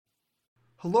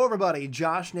Hello, everybody.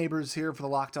 Josh Neighbors here for the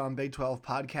Locked On Big 12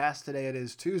 podcast. Today it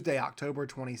is Tuesday, October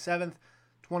 27th,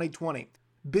 2020.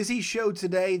 Busy show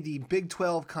today. The Big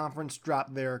 12 Conference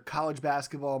dropped their college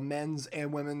basketball men's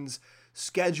and women's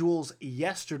schedules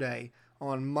yesterday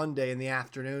on Monday in the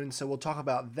afternoon. So we'll talk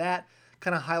about that,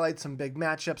 kind of highlight some big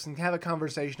matchups, and have a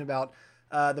conversation about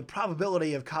the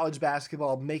probability of college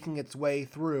basketball making its way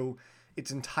through its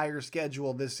entire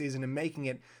schedule this season and making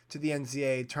it to the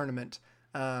NCAA tournament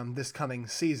this coming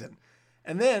season.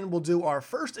 And then we'll do our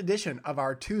first edition of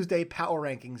our Tuesday Power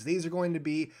Rankings. These are going to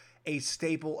be a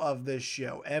staple of this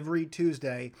show. Every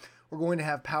Tuesday, we're going to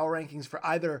have Power Rankings for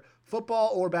either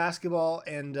football or basketball,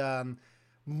 and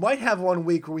might have one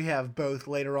week where we have both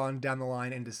later on down the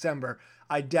line in December.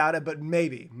 I doubt it, but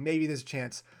maybe there's a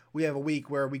chance we have a week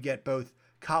where we get both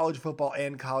college football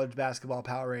and college basketball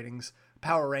power rankings.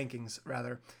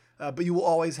 But you will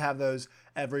always have those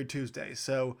every Tuesday.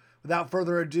 So without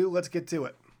further ado, let's get to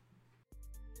it.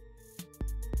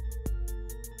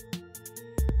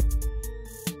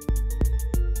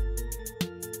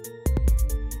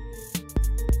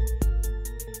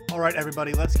 All right,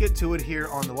 everybody, let's get to it here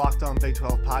on the Locked On Big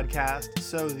 12 podcast.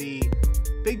 So the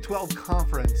Big 12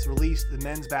 Conference released the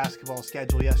men's basketball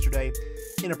schedule yesterday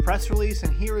in a press release,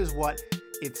 and here is what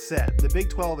it said. The Big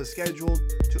 12 is scheduled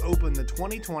to open the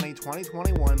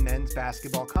 2020-2021 men's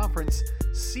basketball conference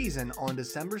season on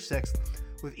December 6th,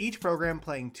 with each program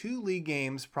playing 2 league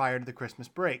games prior to the Christmas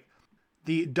break.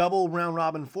 The double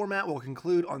round-robin format will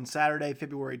conclude on Saturday,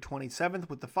 February 27th,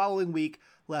 with the following week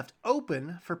left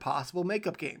open for possible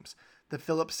makeup games. The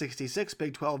Phillips 66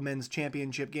 Big 12 men's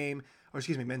championship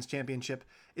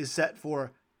is set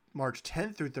for March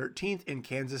 10th through 13th in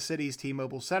Kansas City's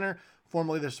T-Mobile Center,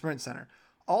 formerly the Sprint Center.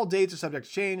 All dates are subject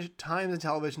to change. Times and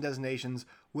television designations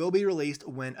will be released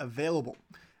when available.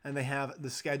 And they have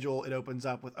the schedule. It opens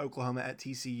up with Oklahoma at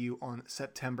TCU on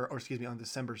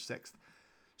December 6th.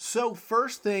 So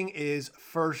first thing is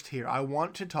first here. I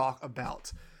want to talk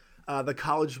about the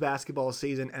college basketball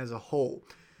season as a whole.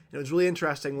 And it was really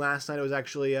interesting. Last night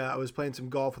I was playing some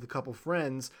golf with a couple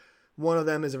friends. One of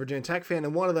them is a Virginia Tech fan,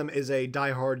 and one of them is a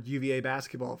diehard UVA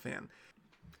basketball fan.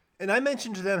 And I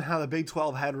mentioned to them how the Big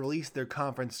 12 had released their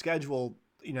conference schedule,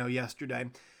 yesterday.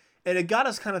 And it got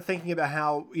us kind of thinking about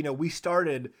how, we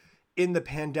started in the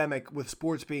pandemic with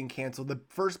sports being canceled. The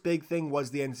first big thing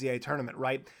was the NCAA tournament,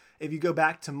 right? If you go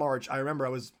back to March, I remember I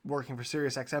was working for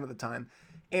SiriusXM at the time,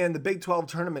 and the Big 12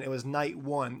 tournament, it was night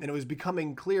one. And it was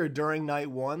becoming clear during night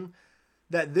one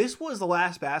that this was the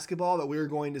last basketball that we were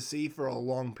going to see for a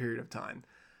long period of time.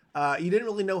 You didn't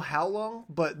really know how long,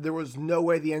 but there was no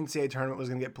way the NCAA tournament was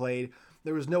going to get played.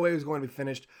 There was no way it was going to be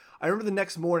finished. I remember the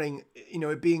next morning,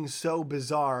 it being so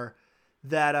bizarre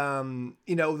that,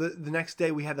 the next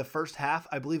day we had the first half,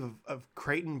 I believe, of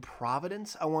Creighton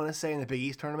Providence, I want to say, in the Big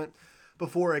East tournament.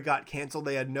 Before it got canceled,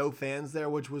 they had no fans there,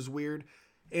 which was weird.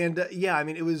 And,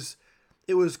 it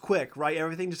was quick, right?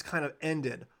 Everything just kind of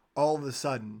ended all of a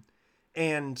sudden.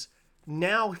 And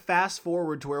now fast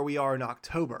forward to where we are in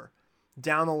October.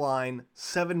 Down the line,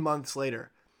 7 months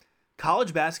later,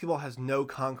 college basketball has no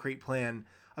concrete plan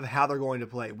of how they're going to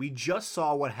play. We just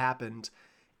saw what happened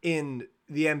in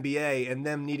the NBA and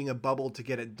them needing a bubble to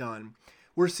get it done.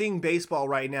 We're seeing baseball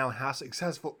right now, how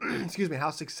successful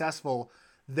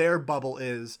their bubble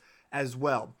is as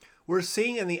well. We're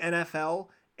seeing in the NFL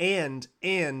and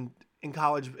in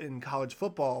college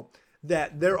football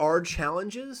that there are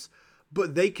challenges,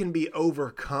 but they can be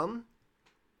overcome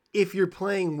if you're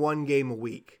playing one game a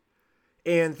week.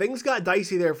 And things got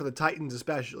dicey there for the Titans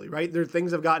especially, right?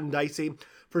 Things have gotten dicey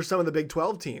for some of the Big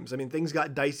 12 teams. Things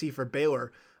got dicey for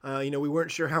Baylor. We weren't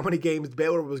sure how many games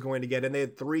Baylor was going to get, and they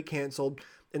had 3 canceled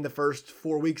in the first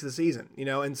 4 weeks of the season,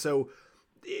 and so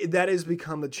that has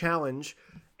become a challenge.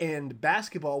 And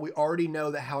basketball, we already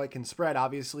know that how it can spread.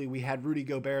 Obviously, we had Rudy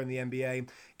Gobert in the NBA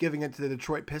giving it to the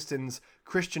Detroit Pistons'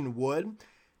 Christian Wood.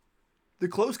 The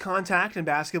close contact in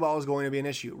basketball is going to be an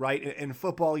issue, right? In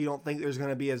football, you don't think there's going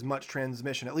to be as much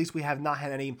transmission. At least we have not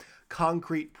had any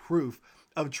concrete proof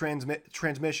of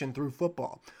transmission through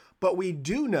football. But we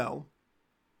do know,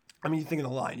 you think of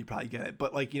the line, you probably get it.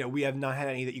 But we have not had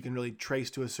any that you can really trace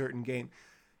to a certain game.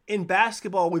 In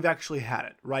basketball, we've actually had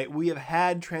it, right? We have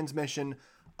had transmission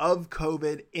of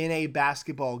COVID in a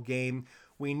basketball game.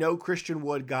 We know Christian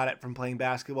Wood got it from playing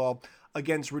basketball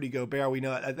against Rudy Gobert. We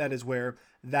know that is where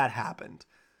that happened.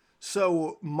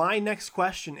 So my next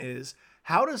question is,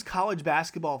 how does college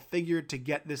basketball figure to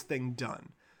get this thing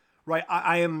done? Right?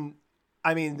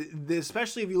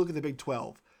 Especially if you look at the Big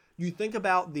 12, you think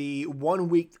about the 1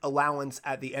 week allowance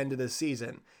at the end of the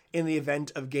season in the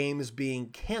event of games being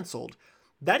canceled.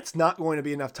 that's not going to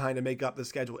be enough time to make up the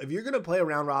schedule. If you're going to play a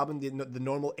round robin, the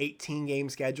normal 18 game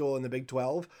schedule in the Big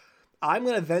 12, I'm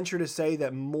going to venture to say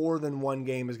that more than one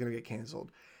game is going to get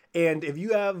canceled. And if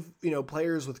you have,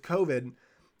 players with COVID,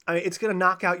 I mean, it's going to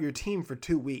knock out your team for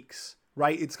 2 weeks,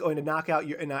 right? It's going to knock out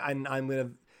and I'm going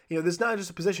to, this is not just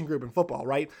a position group in football,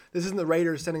 right? This isn't the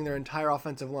Raiders sending their entire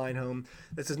offensive line home.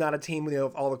 This is not a team with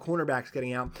all the cornerbacks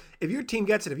getting out. If your team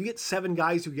gets it, if you get 7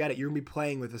 guys who get it, you're going to be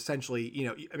playing with essentially,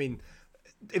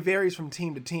 it varies from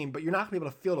team to team, but you're not going to be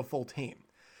able to field a full team.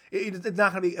 It's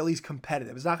not going to be at least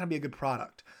competitive. It's not going to be a good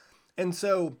product. And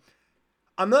so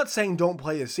I'm not saying don't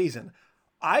play this season.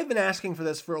 I've been asking for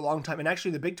this for a long time, and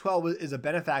actually the Big 12 is a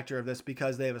benefactor of this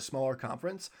because they have a smaller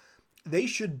conference. They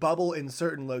should bubble in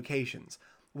certain locations.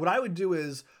 What I would do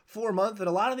is, for a month, and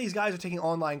a lot of these guys are taking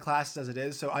online classes as it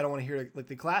is, so I don't want to hear,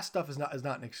 the class stuff is not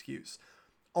an excuse.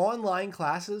 Online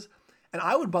classes, and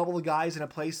I would bubble the guys in a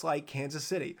place like Kansas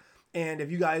City. And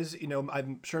if you guys,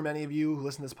 I'm sure many of you who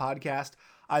listen to this podcast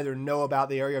either know about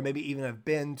the area or maybe even have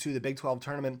been to the Big 12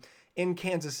 tournament in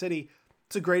Kansas City.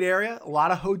 It's a great area. A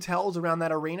lot of hotels around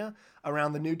that arena,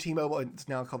 around the new T-Mobile. It's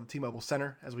now called the T-Mobile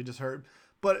Center, as we just heard.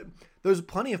 But there's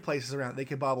plenty of places around they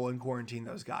could bubble and quarantine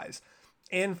those guys.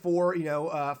 And for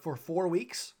 4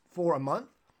 weeks, for a month,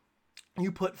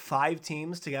 you put 5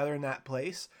 teams together in that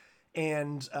place.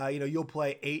 And, you'll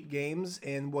play 8 games.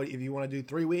 And if you want to do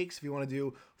 3 weeks, if you want to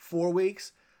do 4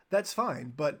 weeks, that's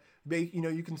fine. But,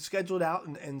 you can schedule it out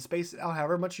and space it out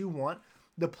however much you want.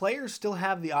 The players still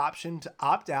have the option to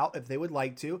opt out if they would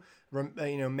like to,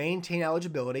 maintain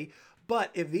eligibility.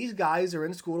 But if these guys are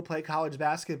in school to play college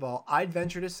basketball, I'd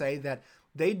venture to say that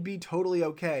they'd be totally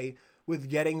okay with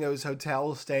getting those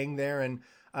hotels, staying there, and,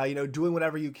 doing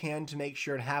whatever you can to make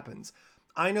sure it happens.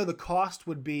 I know the cost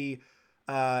would be,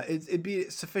 it'd be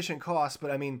sufficient cost, but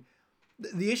I mean,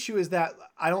 the issue is that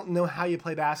I don't know how you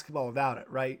play basketball without it,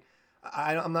 right?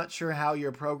 I'm not sure how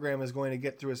your program is going to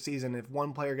get through a season if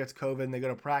one player gets COVID and they go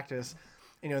to practice,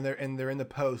 they're in the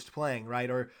post playing, right?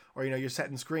 Or you're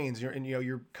setting screens,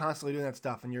 you're constantly doing that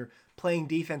stuff, and you're playing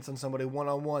defense on somebody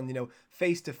one-on-one,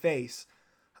 face to face.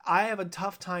 I have a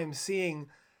tough time seeing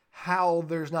how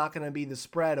there's not going to be the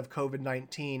spread of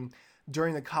COVID-19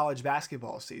 during the college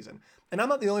basketball season. And I'm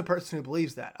not the only person who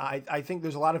believes that. I think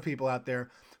there's a lot of people out there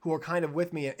who are kind of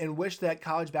with me and wish that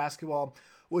college basketball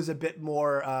was a bit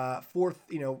more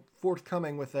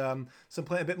forthcoming with a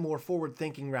bit more forward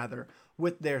thinking rather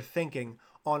with their thinking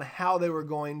on how they were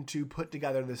going to put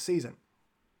together this season.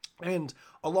 And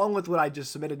along with what I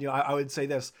just submitted, I would say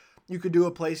this: you could do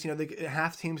a place,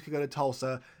 half teams could go to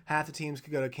Tulsa, half the teams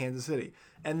could go to Kansas City,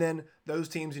 and then those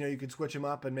teams, you could switch them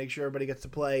up and make sure everybody gets to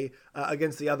play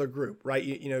against the other group, right?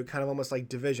 Kind of almost like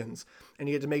divisions, and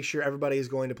you get to make sure everybody is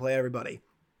going to play everybody.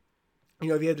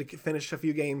 If you have to finish a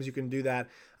few games, you can do that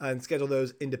and schedule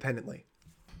those independently.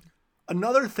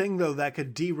 Another thing, though, that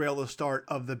could derail the start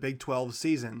of the Big 12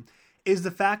 season is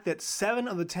the fact that 7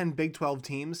 of the 10 Big 12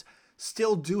 teams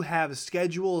still do have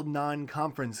scheduled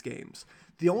non-conference games.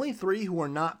 The only 3 who are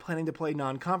not planning to play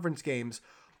non-conference games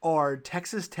are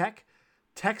Texas Tech,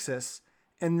 Texas,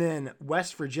 and then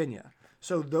West Virginia.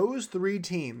 So those 3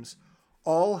 teams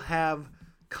all have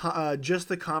just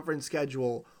the conference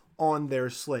schedule on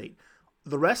their slate.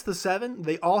 The rest of the 7,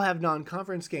 they all have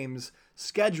non-conference games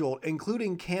scheduled,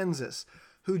 including Kansas,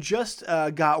 who just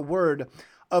got word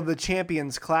of the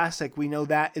Champions Classic. We know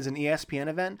that is an ESPN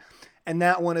event, and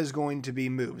that one is going to be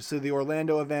moved. So the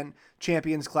Orlando event,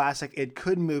 Champions Classic, it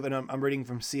could move, and I'm reading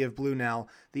from Sea of Blue now,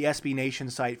 the SB Nation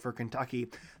site for Kentucky,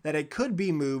 that it could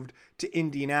be moved to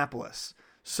Indianapolis.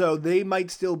 So they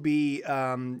might still be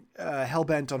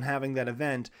hell-bent on having that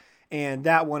event. And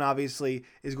that one obviously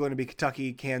is going to be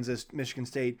Kentucky, Kansas, Michigan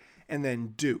State, and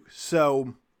then Duke.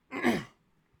 So,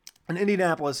 and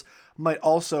Indianapolis might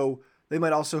also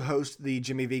host the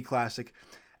Jimmy V Classic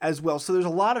as well. So there's a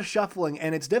lot of shuffling,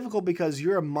 and it's difficult because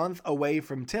you're a month away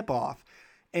from tip-off,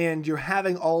 and you're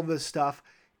having all this stuff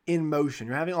in motion.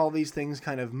 You're having all these things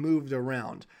kind of moved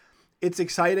around. It's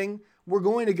exciting. We're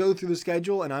going to go through the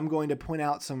schedule, and I'm going to point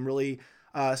out some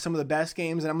of the best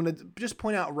games, and I'm going to just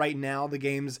point out right now the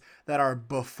games that are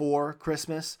before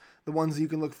Christmas, the ones that you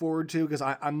can look forward to, because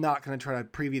I'm not going to try to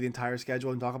preview the entire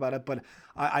schedule and talk about it, but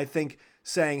I think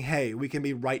saying, hey, we can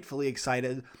be rightfully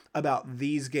excited about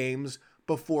these games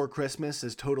before Christmas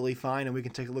is totally fine, and we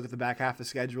can take a look at the back half of the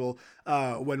schedule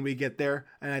when we get there,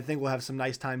 and I think we'll have some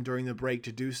nice time during the break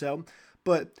to do so.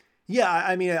 But yeah,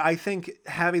 I mean, I think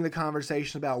having the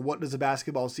conversation about what does a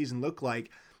basketball season look like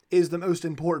is the most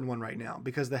important one right now,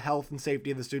 because the health and safety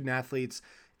of the student athletes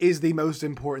is the most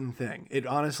important thing. It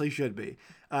honestly should be.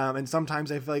 And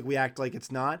sometimes I feel like we act like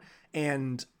it's not.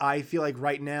 And I feel like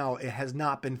right now it has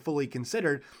not been fully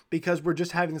considered because we're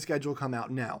just having the schedule come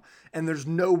out now. And there's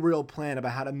no real plan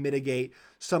about how to mitigate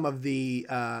some of the,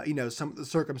 some of the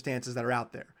circumstances that are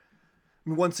out there.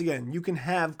 Once again, you can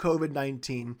have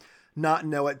COVID-19, not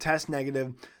know it, test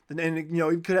negative, and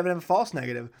you could have a false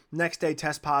negative. Next day,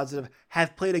 test positive,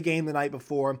 have played a game the night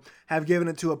before, have given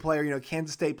it to a player,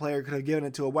 Kansas State player could have given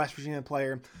it to a West Virginia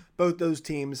player. Both those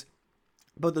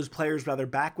players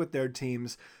back with their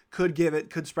teams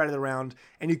could spread it around,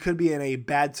 and you could be in a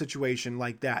bad situation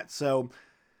like that. So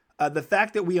the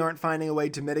fact that we aren't finding a way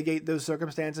to mitigate those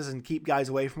circumstances and keep guys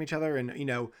away from each other and,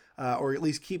 or at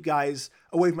least keep guys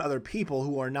away from other people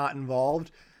who are not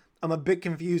involved, I'm a bit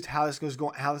confused how this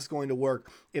is going to work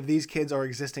if these kids are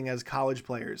existing as college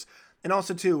players. And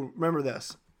also, too, remember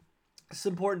this. It's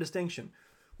an important distinction.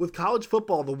 With college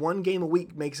football, the one game a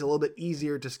week makes it a little bit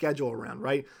easier to schedule around,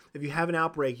 right? If you have an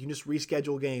outbreak, you can just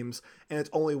reschedule games, and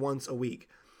it's only once a week.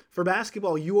 For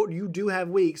basketball, you do have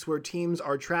weeks where teams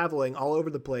are traveling all over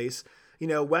the place.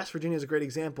 West Virginia is a great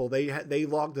example. They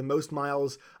logged the most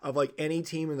miles of like any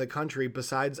team in the country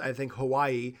besides, I think,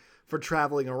 Hawaii for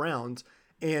traveling around.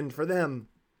 And for them,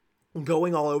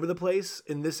 going all over the place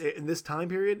in this time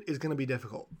period is going to be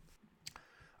difficult.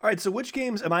 All right, so which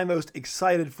games am I most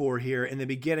excited for here in the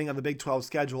beginning of the Big 12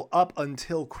 schedule up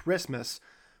until Christmas?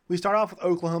 We start off with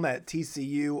Oklahoma at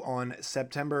TCU on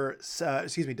December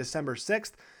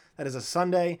 6th. That is a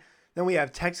Sunday. Then we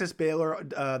have Texas Baylor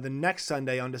the next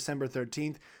Sunday on December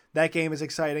 13th. That game is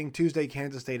exciting. Tuesday,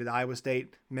 Kansas State at Iowa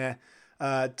State. Meh.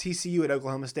 TCU at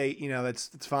Oklahoma State.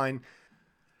 That's fine.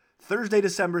 Thursday,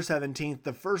 December 17th,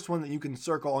 the first one that you can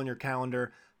circle on your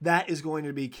calendar, that is going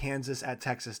to be Kansas at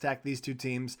Texas Tech. These two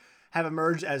teams have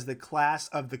emerged as the class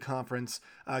of the conference.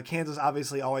 Kansas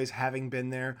obviously always having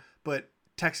been there, but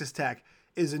Texas Tech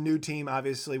is a new team,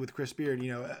 obviously, with Chris Beard,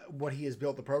 what he has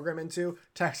built the program into.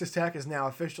 Texas Tech is now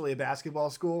officially a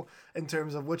basketball school in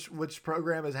terms of which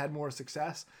program has had more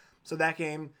success. So that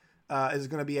game is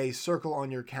going to be a circle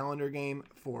on your calendar game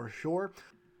for sure.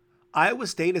 Iowa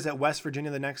State is at West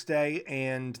Virginia the next day,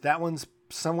 and that one's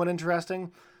somewhat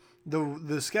interesting.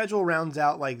 The schedule rounds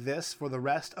out like this for the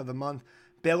rest of the month.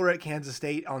 Baylor at Kansas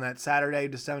State on that Saturday,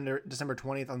 December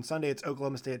 20th. On Sunday, it's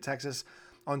Oklahoma State at Texas.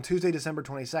 On Tuesday, December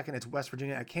 22nd, it's West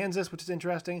Virginia at Kansas, which is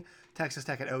interesting. Texas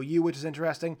Tech at OU, which is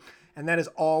interesting. And that is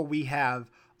all we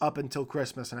have up until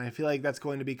Christmas. And I feel like that's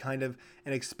going to be kind of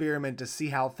an experiment to see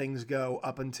how things go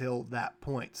up until that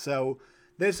point. So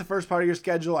this is the first part of your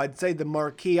schedule. I'd say the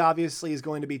marquee, obviously, is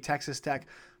going to be Texas Tech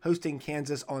hosting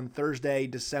Kansas on Thursday,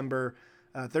 December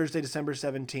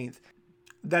 17th.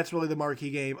 That's really the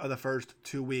marquee game of the first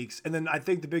 2 weeks. And then I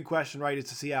think the big question, right, is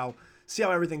to see how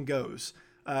everything goes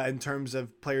in terms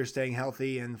of players staying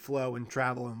healthy and flow and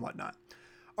travel and whatnot.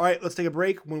 All right, let's take a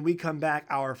break. When we come back,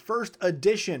 our first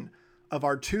edition of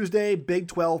our Tuesday Big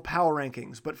 12 Power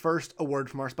Rankings. But first, a word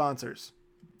from our sponsors.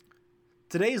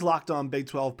 Today's Locked On Big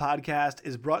 12 podcast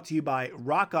is brought to you by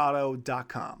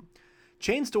RockAuto.com.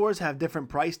 Chain stores have different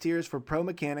price tiers for pro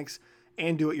mechanics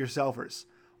and do-it-yourselfers.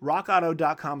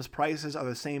 RockAuto.com's prices are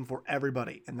the same for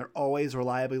everybody, and they're always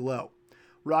reliably low.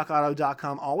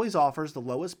 RockAuto.com always offers the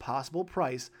lowest possible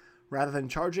price rather than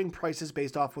charging prices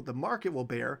based off what the market will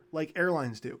bear like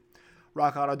airlines do.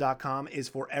 RockAuto.com is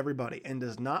for everybody and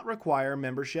does not require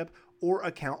membership or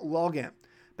account login.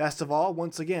 Best of all,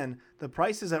 once again, the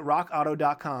prices at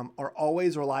RockAuto.com are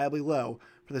always reliably low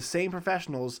for the same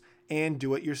professionals and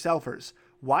do-it-yourselfers.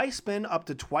 Why spend up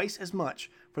to twice as much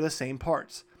for the same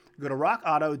parts? Go to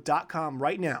RockAuto.com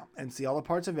right now and see all the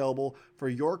parts available for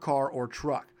your car or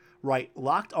truck. Write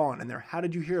Locked On in their How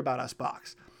Did You Hear About Us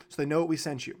box so they know what we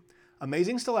sent you.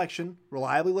 Amazing selection,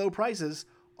 reliably low prices,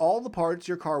 all the parts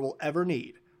your car will ever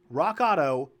need.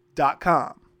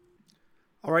 RockAuto.com.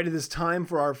 All right, it is time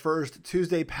for our first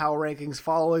Tuesday Power Rankings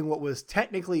following what was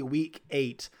technically Week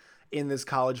 8 in this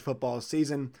college football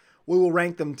season. We will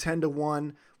rank them 10 to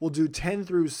 1. We'll do 10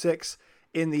 through 6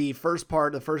 in the first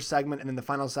part, the first segment, and in the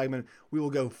final segment, we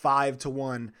will go 5 to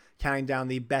 1, counting down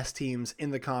the best teams in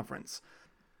the conference.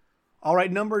 All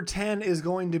right, number 10 is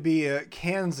going to be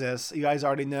Kansas. You guys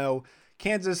already know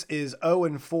Kansas is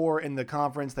 0-4 in the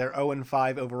conference. They're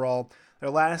 0-5 overall. Their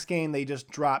last game, they just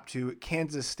dropped to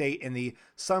Kansas State in the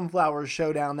Sunflower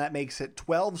Showdown. That makes it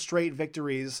 12 straight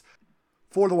victories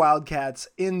for the Wildcats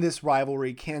in this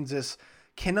rivalry. Kansas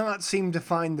cannot seem to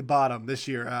find the bottom this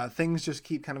year. Things just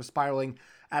keep kind of spiraling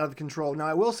out of control. Now,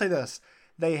 I will say this.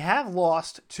 They have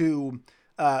lost to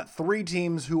 3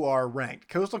 teams who are ranked.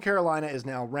 Coastal Carolina is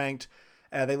now ranked,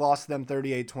 They lost to them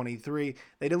 38-23.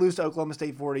 They did lose to Oklahoma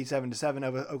State 47-7.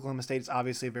 Oklahoma State is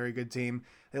obviously a very good team.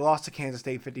 They lost to Kansas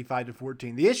State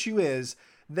 55-14. The issue is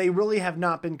they really have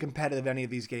not been competitive in any of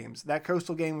these games. That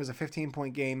Coastal game was a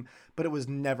 15-point game, but it was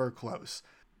never close.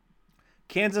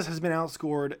 Kansas has been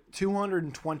outscored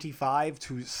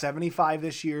 225-75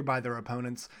 this year by their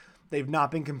opponents. They've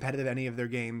not been competitive in any of their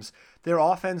games. Their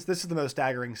offense, this is the most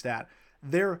staggering stat.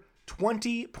 Their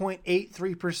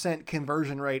 20.83%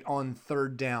 conversion rate on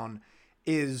third down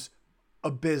is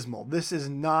abysmal. This is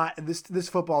not, this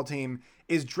football team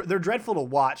they're dreadful to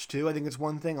watch too. I think it's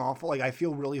one thing awful. Like, I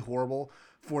feel really horrible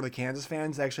for the Kansas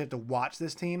fans to actually have to watch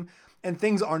this team, and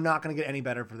things are not going to get any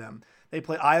better for them. They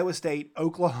play Iowa State,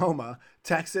 Oklahoma,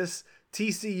 Texas,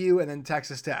 TCU, and then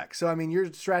Texas Tech. So, I mean,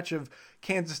 your stretch of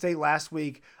Kansas State last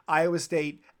week, Iowa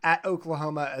State, at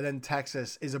Oklahoma, and then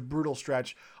Texas is a brutal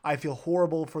stretch. I feel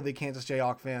horrible for the Kansas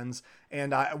Jayhawk fans.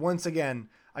 And once again,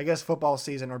 I guess football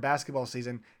season or basketball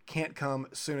season can't come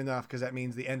soon enough, because that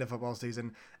means the end of football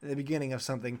season and the beginning of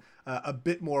something a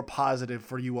bit more positive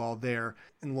for you all there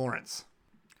in Lawrence.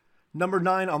 Number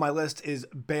 9 on my list is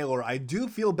Baylor. I do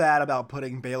feel bad about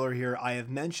putting Baylor here. I have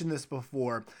mentioned this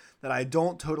before, that I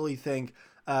don't totally think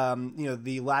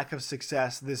the lack of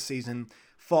success this season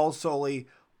falls solely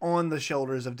on the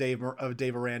shoulders of Dave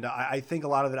Aranda. I think a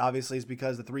lot of it obviously is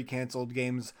because the 3 canceled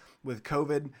games with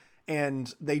COVID,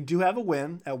 and they do have a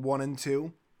win at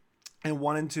 1-2, and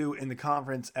 1-2 in the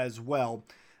conference as well.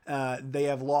 They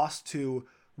have lost to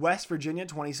West Virginia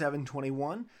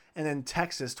 27-21, and then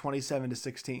Texas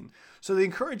 27-16. So the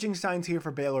encouraging signs here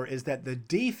for Baylor is that the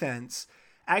defense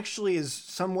actually is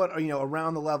somewhat,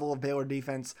 around the level of Baylor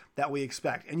defense that we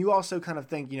expect. And you also kind of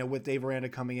think, with Dave Aranda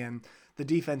coming in, the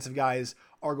defensive guys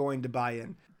are going to buy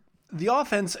in. The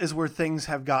offense is where things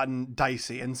have gotten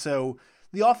dicey. And so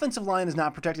the offensive line has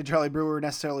not protected Charlie Brewer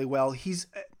necessarily well.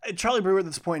 Charlie Brewer at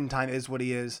this point in time is what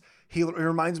he is. He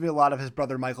reminds me a lot of his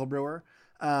brother, Michael Brewer.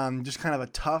 Just kind of a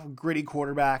tough, gritty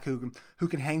quarterback who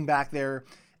can hang back there,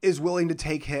 is willing to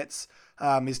take hits.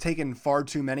 He's taken far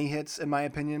too many hits, in my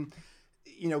opinion.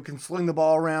 Can sling the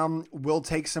ball around, will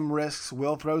take some risks,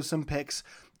 will throw some picks,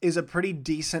 is a pretty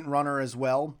decent runner as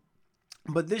well.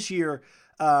 But this year,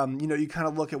 you kind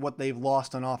of look at what they've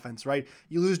lost on offense, right?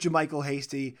 You lose JaMychal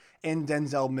Hasty and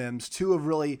Denzel Mims, two of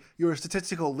really your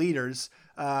statistical leaders.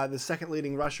 The second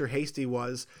leading rusher, Hasty,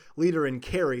 was leader in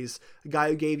carries, a guy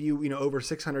who gave you, over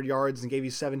 600 yards and gave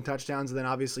you 7 touchdowns. And then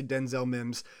obviously Denzel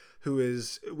Mims, who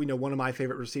is, one of my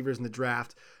favorite receivers in the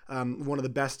draft, one of the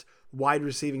best wide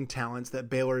receiving talents that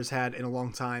Baylor has had in a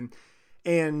long time.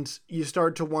 And you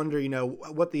start to wonder,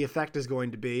 what the effect is going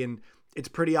to be. And it's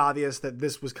pretty obvious that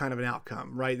this was kind of an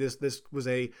outcome, right? This was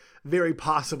a very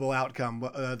possible outcome,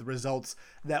 the results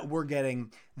that we're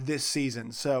getting this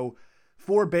season. So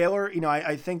for Baylor,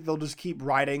 I think they'll just keep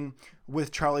riding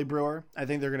with Charlie Brewer. I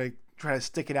think they're going to try to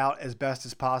stick it out as best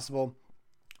as possible.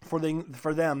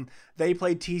 For them, they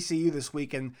played TCU this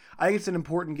week, and I think it's an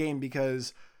important game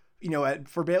because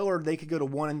for Baylor, they could go to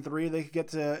 1-3. They could get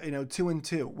to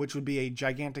 2-2, which would be a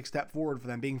gigantic step forward for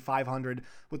them. Being 500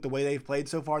 with the way they've played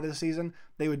so far this season,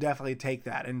 they would definitely take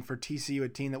that. And for TCU, a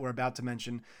team that we're about to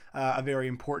mention, a very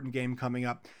important game coming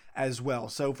up as well.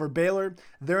 So for Baylor,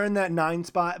 they're in that 9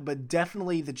 spot, but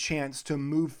definitely the chance to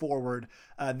move forward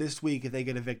this week if they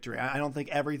get a victory. I don't think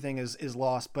everything is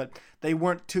lost, but they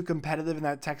weren't too competitive in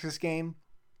that Texas game.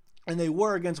 And they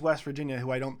were against West Virginia,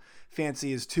 who I don't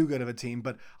fancy is too good of a team,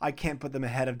 but I can't put them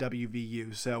ahead of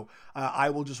WVU. So I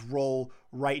will just roll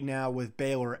right now with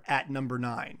Baylor at number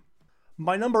 9.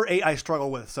 My number 8, I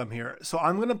struggle with some here. So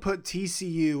I'm going to put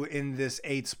TCU in this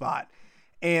 8th spot.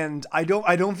 And I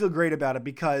don't feel great about it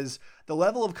because the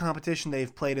level of competition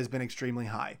they've played has been extremely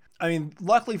high. I mean,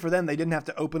 luckily for them, they didn't have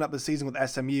to open up the season with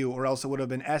SMU, or else it would have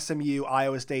been SMU,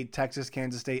 Iowa State, Texas,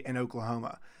 Kansas State, and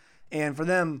Oklahoma. And for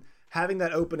them, having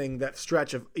that opening, that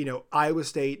stretch of, Iowa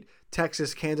State,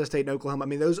 Texas, Kansas State, and Oklahoma, I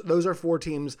mean, those are 4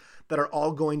 teams that are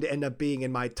all going to end up being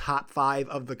in my top 5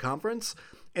 of the conference.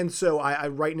 And so I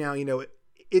right now,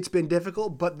 it's been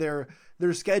difficult, but their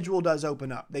schedule does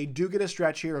open up. They do get a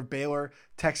stretch here of Baylor,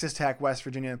 Texas Tech, West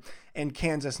Virginia, and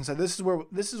Kansas. And so this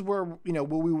is where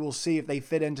we will see if they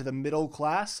fit into the middle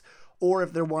class or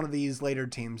if they're one of these later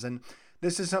teams. And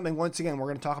this is something, once again, we're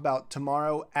going to talk about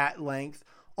tomorrow at length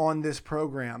on this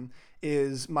program,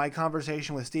 is my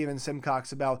conversation with Steven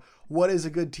Simcox about what is a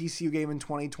good TCU game in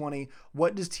 2020.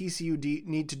 What does TCU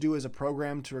need to do as a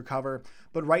program to recover?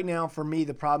 But right now, for me,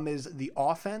 the problem is the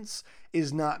offense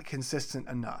is not consistent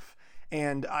enough.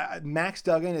 And Max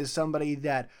Duggan is somebody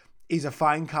that is a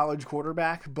fine college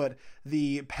quarterback, but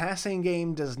the passing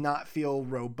game does not feel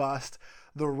robust.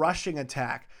 The rushing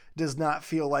attack does not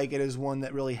feel like it is one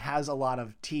that really has a lot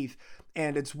of teeth.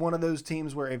 And it's one of those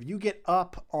teams where if you get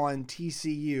up on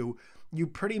TCU, you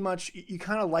pretty much, you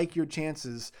kind of like your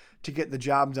chances to get the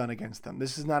job done against them.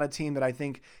 This is not a team that I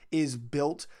think is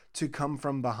built to come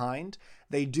from behind.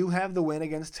 They do have the win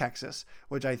against Texas,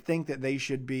 which I think that they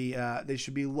should be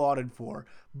lauded for.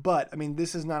 But I mean,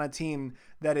 this is not a team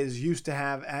that is used to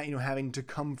having to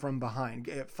come from behind,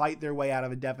 fight their way out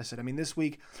of a deficit. I mean, this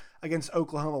week against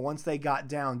Oklahoma, once they got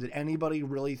down, did anybody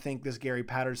really think this Gary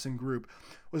Patterson group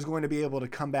was going to be able to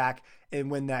come back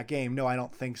and win that game? No, I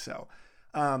don't think so.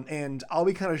 And I'll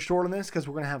be kind of short on this because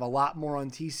we're going to have a lot more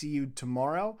on TCU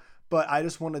tomorrow. But I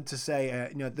just wanted to say,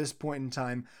 at this point in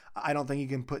time, I don't think you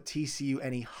can put TCU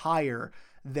any higher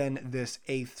than this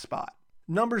 8th spot.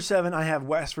 Number 7, I have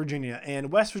West Virginia.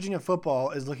 And West Virginia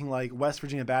football is looking like West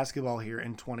Virginia basketball here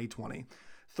in 2020.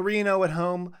 3-0 at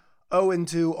home,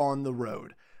 0-2 on the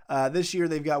road. This year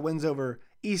they've got wins over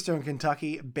Eastern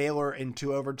Kentucky, Baylor in 2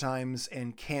 overtimes,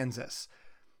 and Kansas.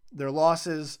 Their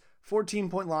losses,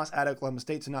 14-point loss at Oklahoma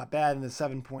State, so not bad, and the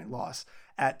 7-point loss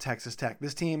at Texas Tech.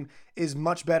 This team is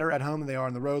much better at home than they are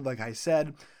on the road, like I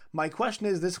said. My question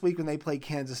is, this week when they play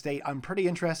Kansas State, I'm pretty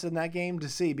interested in that game to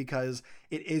see because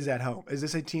it is at home. Is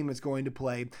this a team that's going to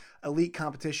play elite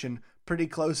competition pretty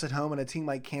close at home, and a team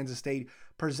like Kansas State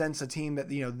presents a team that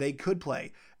they could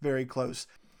play very close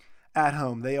at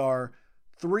home? They are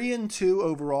 3-2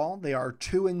 overall. They are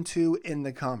 2-2 in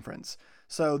the conference.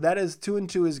 So that is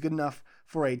 2-2 is good enough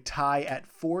for a tie at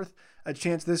 4th. A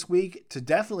chance this week to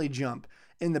definitely jump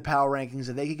in the power rankings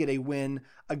if they could get a win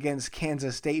against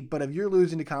Kansas State. But if you're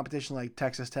losing to competition like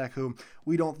Texas Tech, who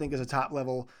we don't think is a top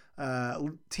level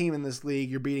team in this league,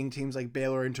 you're beating teams like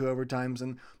Baylor in 2 overtimes,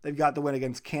 and they've got the win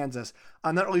against Kansas.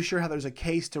 I'm not really sure how there's a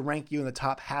case to rank you in the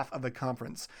top half of the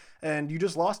conference. And you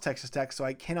just lost Texas Tech, so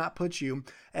I cannot put you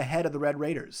ahead of the Red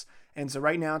Raiders. And so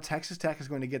right now, Texas Tech is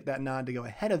going to get that nod to go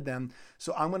ahead of them.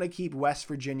 So I'm going to keep West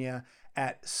Virginia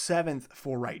at 7th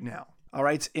for right now. All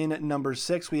right, in at number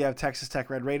 6, we have Texas Tech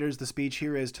Red Raiders. The speech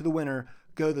here is, to the winner,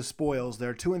 go the spoils.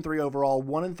 They're 2-3 overall,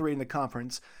 1-3 in the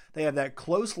conference. They have that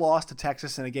close loss to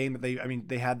Texas in a game that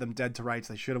they had them dead to rights.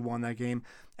 They should have won that game.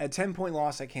 A 10-point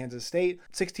loss at Kansas State,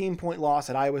 16-point loss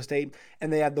at Iowa State,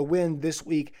 and they had the win this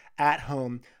week at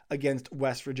home against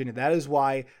West Virginia. That is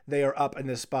why they are up in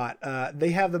this spot.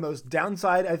 They have the most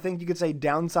downside, I think you could say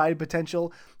downside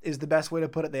potential is the best way to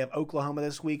put it. They have Oklahoma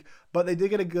this week, but they did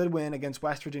get a good win against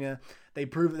West Virginia. They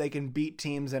proved that they can beat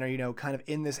teams that are, kind of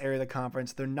in this area of the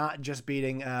conference. They're not just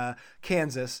beating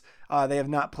Kansas. They have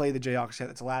not played the Jayhawks yet.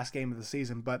 It's the last game of the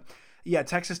season. But yeah,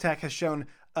 Texas Tech has shown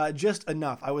just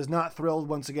enough. I was not thrilled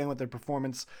once again with their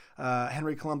performance.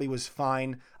 Henry Colombi was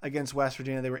fine against West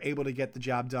Virginia. They were able to get the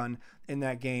job done in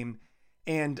that game.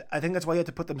 And I think that's why you have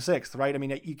to put them 6th, right? I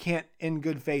mean, you can't, in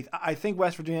good faith. I think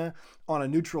West Virginia on a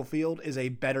neutral field is a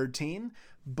better team,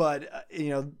 but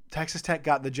Texas Tech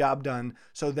got the job done,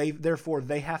 so therefore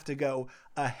they have to go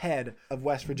ahead of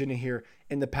West Virginia here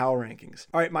in the power rankings.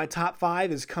 All right, my top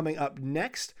 5 is coming up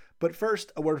next, but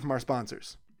first, a word from our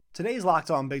sponsors. Today's Locked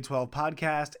On Big 12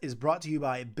 podcast is brought to you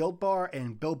by Built Bar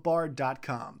and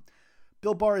BuiltBar.com.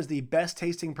 Built Bar is the best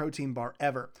tasting protein bar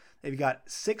ever. They've got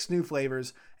 6 new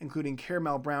flavors, including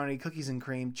caramel brownie, cookies and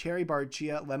cream, cherry bar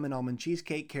chia, lemon almond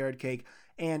cheesecake, carrot cake,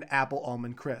 and apple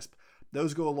almond crisp.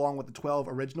 Those go along with the 12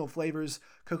 original flavors: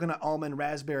 coconut almond,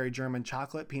 raspberry, German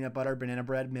chocolate, peanut butter, banana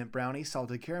bread, mint brownie,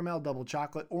 salted caramel, double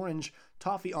chocolate, orange,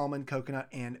 toffee almond, coconut,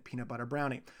 and peanut butter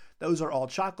brownie. Those are all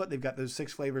chocolate. They've got those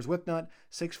 6 flavors with nut,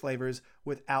 6 flavors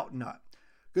without nut.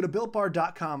 Go to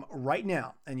BuiltBar.com right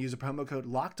now and use the promo code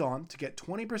LOCKEDON to get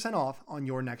 20% off on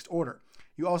your next order.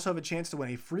 You also have a chance to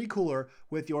win a free cooler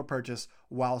with your purchase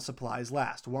while supplies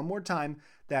last. One more time,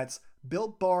 that's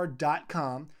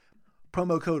BuiltBar.com,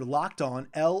 promo code LOCKEDON,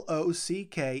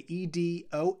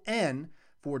 LOCKEDON,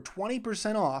 for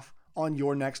 20% off on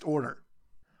your next order.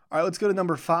 All right, let's go to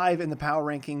number 5 in the power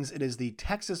rankings. It is the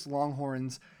Texas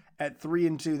Longhorns at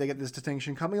 3-2. They get this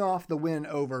distinction coming off the win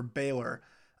over Baylor.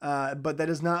 But that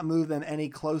does not move them any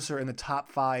closer in the top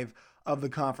 5 of the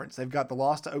conference. They've got the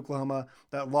loss to Oklahoma.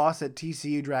 That loss at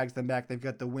TCU drags them back. They've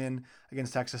got the win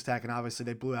against Texas Tech, and obviously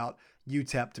they blew out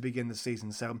UTEP to begin the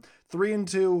season. So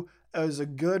 3-2 is a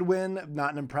good win,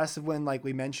 not an impressive win like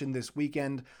we mentioned this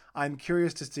weekend. I'm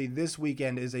curious to see, this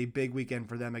weekend is a big weekend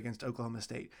for them against Oklahoma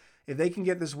State. If they can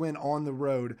get this win on the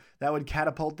road, that would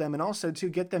catapult them and also to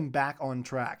get them back on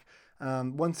track.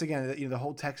 Once again, the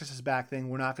whole Texas is back thing,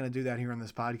 we're not going to do that here on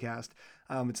this podcast.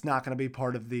 It's not going to be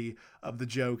part of the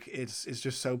joke. It's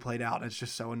just so played out. It's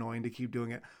just so annoying to keep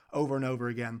doing it over and over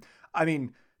again. I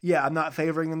mean, yeah, I'm not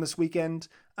favoring them this weekend,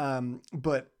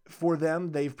 but for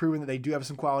them, they've proven that they do have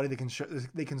some quality.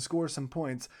 They can score some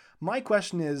points. My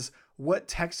question is, what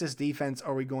Texas defense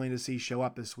are we going to see show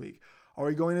up this week? Are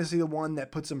we going to see the one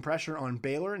that put some pressure on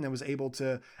Baylor and that was able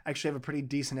to actually have a pretty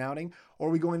decent outing? Or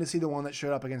are we going to see the one that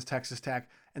showed up against Texas Tech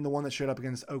and the one that showed up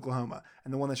against Oklahoma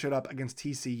and the one that showed up against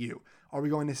TCU? Are we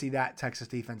going to see that Texas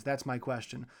defense? That's my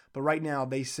question. But right now,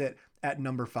 they sit at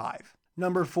number 5.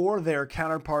 Number 4, their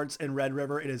counterparts in Red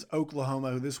River, it is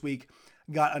Oklahoma, who this week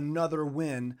got another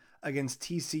win against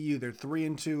TCU. They're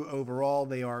 3-2 overall.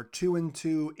 They are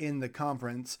 2-2 in the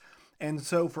conference. And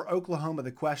so for Oklahoma,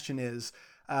 the question is,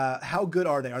 how good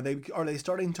are they? Are they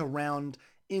starting to round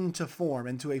into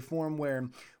a form where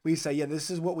we say, yeah, this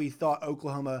is what we thought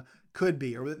Oklahoma could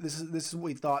be, or this is what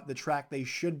we thought the track they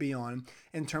should be on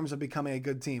in terms of becoming a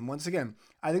good team. Once again,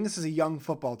 I think this is a young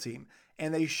football team,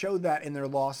 and they showed that in their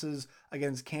losses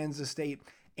against Kansas State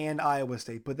and Iowa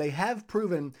State. But they have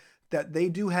proven that they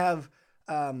do have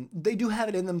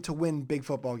it in them to win big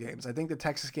football games. I think the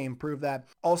Texas game proved that.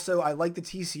 Also, I like the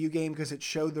TCU game because it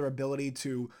showed their ability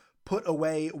to put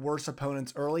away worse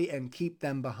opponents early and keep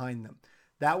them behind them.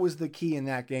 That was the key in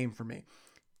that game for me.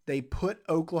 They put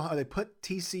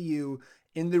TCU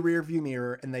in the rearview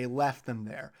mirror and they left them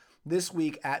there. This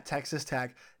week at Texas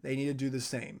Tech, they need to do the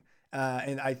same.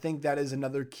 And I think that is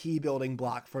another key building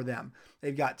block for them.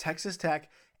 They've got Texas Tech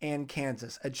and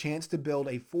Kansas, a chance to build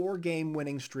a 4-game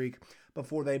winning streak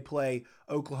before they play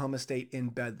Oklahoma State in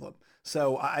Bedlam.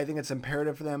 So I think it's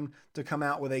imperative for them to come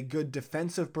out with a good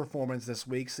defensive performance this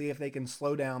week, see if they can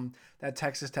slow down that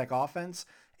Texas Tech offense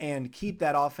and keep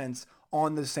that offense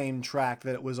on the same track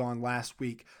that it was on last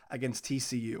week against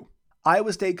TCU.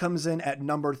 Iowa State comes in at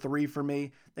number 3 for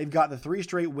me. They've got the 3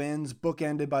 straight wins,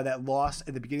 bookended by that loss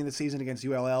at the beginning of the season against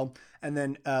ULL, and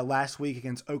then last week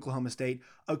against Oklahoma State.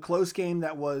 A close game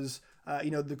that was,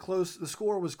 the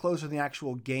score was closer than the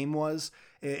actual game was.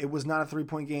 It was not a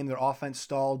 3-point game. Their offense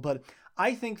stalled, but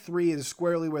I think 3 is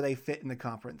squarely where they fit in the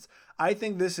conference. I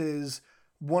think this is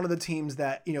one of the teams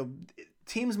that,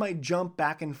 teams might jump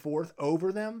back and forth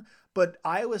over them, but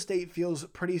Iowa State feels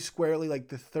pretty squarely like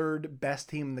the 3rd best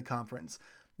team in the conference.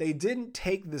 They didn't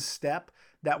take the step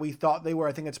that we thought they were.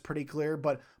 I think it's pretty clear,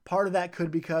 but part of that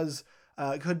could be because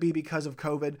of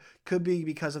COVID, could be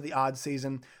because of the odd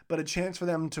season, but a chance for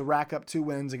them to rack up 2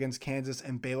 wins against Kansas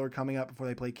and Baylor coming up before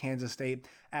they play Kansas State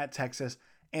at Texas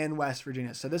and West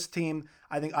Virginia. So this team,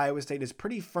 I think Iowa State is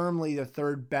pretty firmly the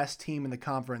 3rd best team in the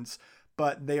conference,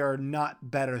 but they are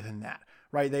not better than that.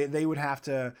 Right, they would have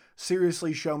to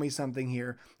seriously show me something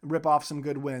here, rip off some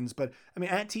good wins. But,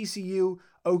 at TCU,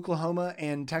 Oklahoma,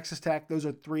 and Texas Tech, those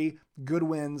are 3 good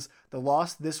wins. The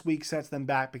loss this week sets them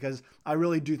back because I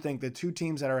really do think the 2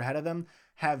 teams that are ahead of them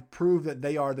have proved that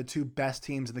they are the 2 best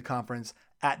teams in the conference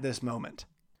at this moment.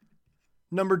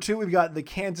 Number 2, we've got the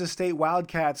Kansas State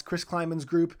Wildcats. Chris Klieman's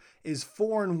group is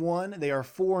 4-1. They are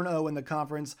 4-0 in the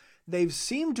conference. They've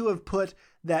seemed to have put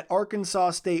that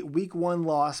Arkansas State Week 1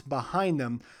 loss behind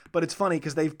them, but it's funny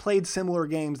because they've played similar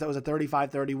games. That was a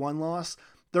 35-31 loss,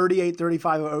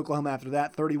 38-35 over Oklahoma after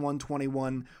that,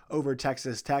 31-21 over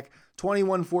Texas Tech,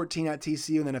 21-14 at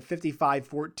TCU, and then a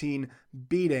 55-14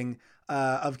 beating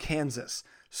of Kansas.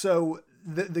 So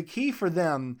the key for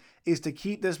them is to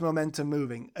keep this momentum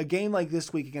moving. A game like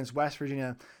this week against West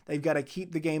Virginia, they've got to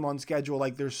keep the game on schedule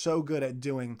like they're so good at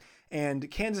doing.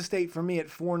 And Kansas State, for me, at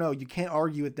 4-0, you can't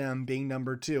argue with them being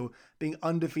number 2, being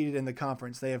undefeated in the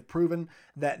conference. They have proven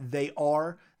that they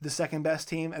are the 2nd best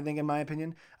team, I think, in my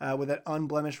opinion, with that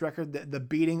unblemished record, the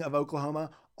beating of Oklahoma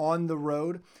on the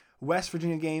road. West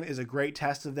Virginia game is a great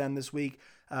test of them this week.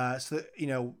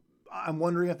 I'm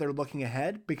wondering if they're looking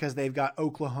ahead because they've got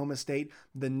Oklahoma State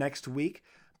the next week.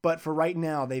 But for right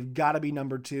now, they've got to be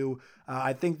number 2.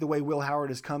 I think the way Will Howard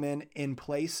has come in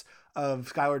place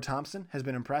of Skylar Thompson has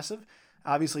been impressive.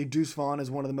 Obviously, Deuce Vaughn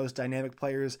is one of the most dynamic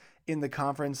players in the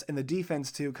conference, and the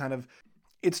defense too,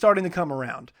 it's starting to come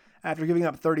around. After giving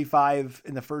up 35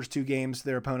 in the first 2 games to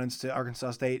their opponents, to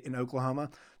Arkansas State and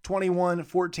Oklahoma, 21,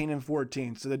 14, and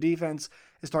 14. So the defense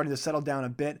is starting to settle down a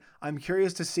bit. I'm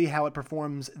curious to see how it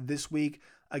performs this week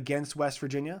against West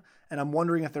Virginia, and I'm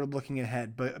wondering if they're looking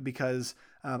ahead, because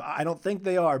I don't think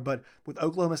they are, but with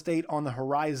Oklahoma State on the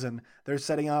horizon, they're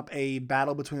setting up a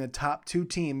battle between the top 2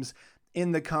 teams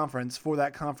in the conference for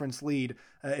that conference lead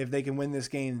if they can win this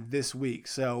game this week.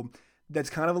 So that's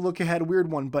kind of a look ahead,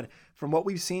 weird one, but from what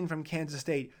we've seen from Kansas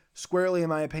State, squarely in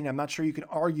my opinion, I'm not sure you can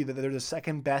argue that they're the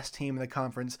 2nd best team in the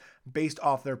conference based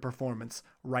off their performance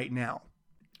right now.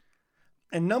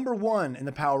 And number 1 in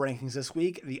the power rankings this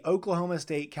week, the Oklahoma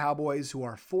State Cowboys, who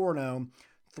are 4-0,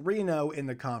 3-0 in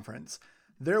the conference.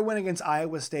 Their win against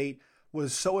Iowa State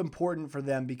was so important for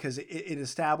them because it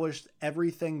established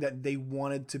everything that they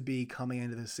wanted to be coming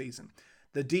into this season.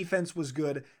 The defense was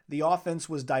good. The offense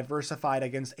was diversified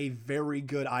against a very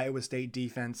good Iowa State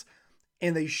defense.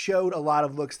 And they showed a lot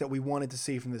of looks that we wanted to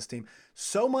see from this team.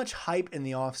 So much hype in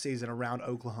the offseason around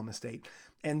Oklahoma State.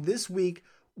 And this week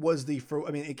was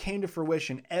it came to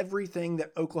fruition, everything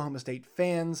that Oklahoma State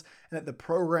fans and that the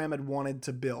program had wanted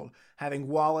to build. Having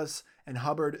Wallace and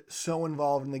Hubbard so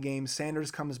involved in the game,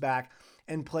 Sanders comes back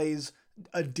and plays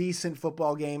a decent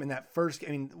football game in that first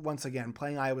game. Once again,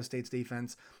 playing Iowa State's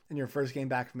defense in your first game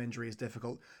back from injury is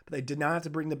difficult, but they did not have to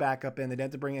bring the backup in. They didn't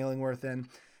have to bring Illingworth in.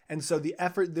 And so the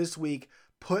effort this week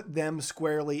put them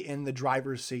squarely in the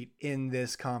driver's seat in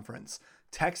this conference.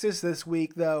 Texas this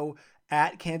week, though,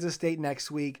 at Kansas State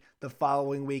next week, the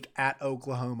following week at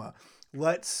Oklahoma.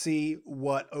 Let's see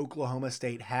what Oklahoma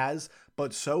State has,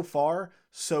 but so far,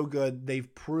 so good.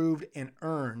 They've proved and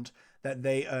earned that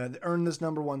they earned this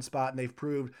number one spot, and they've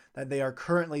proved that they are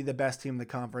currently the best team in the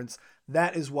conference.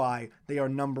 That is why they are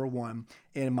number one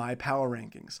in my power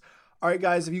rankings. All right,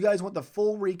 guys, if you guys want the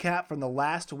full recap from the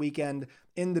last weekend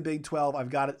in the Big 12, I've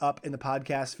got it up in the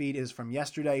podcast feed. It is from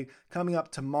yesterday. Coming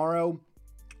up tomorrow,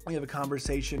 we have a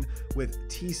conversation with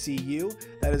TCU.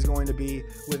 That is going to be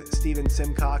with Steven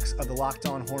Simcox of the Locked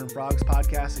On Horned Frogs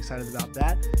podcast. Excited about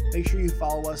that. Make sure you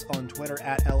follow us on Twitter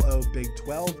at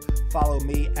LOBig12. Follow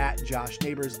me at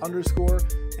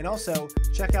JoshNeighbors_. And also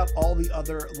check out all the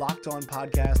other Locked On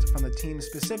podcasts from the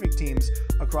specific teams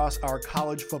across our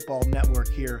college football network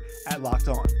here at Locked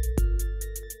On.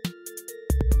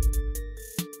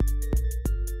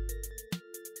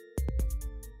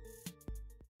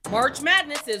 March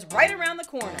Madness is right around the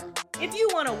corner. If you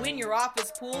want to win your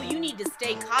office pool, you need to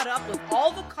stay caught up with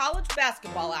all the college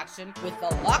basketball action with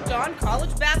the Locked On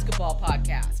College Basketball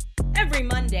Podcast. Every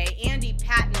Monday, Andy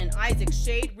Patton and Isaac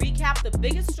Shade recap the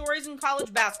biggest stories in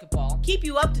college basketball, keep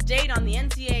you up to date on the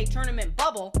NCAA tournament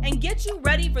bubble, and get you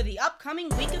ready for the upcoming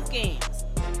week of games.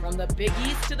 From the Big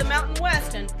East to the Mountain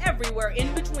West and everywhere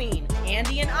in between,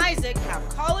 Andy and Isaac have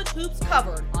college hoops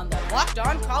covered on the Locked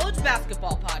On College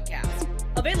Basketball Podcast.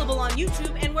 Available on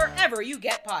YouTube and wherever you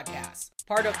get podcasts.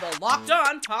 Part of the Locked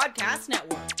On Podcast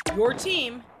Network. Your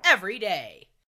team every day.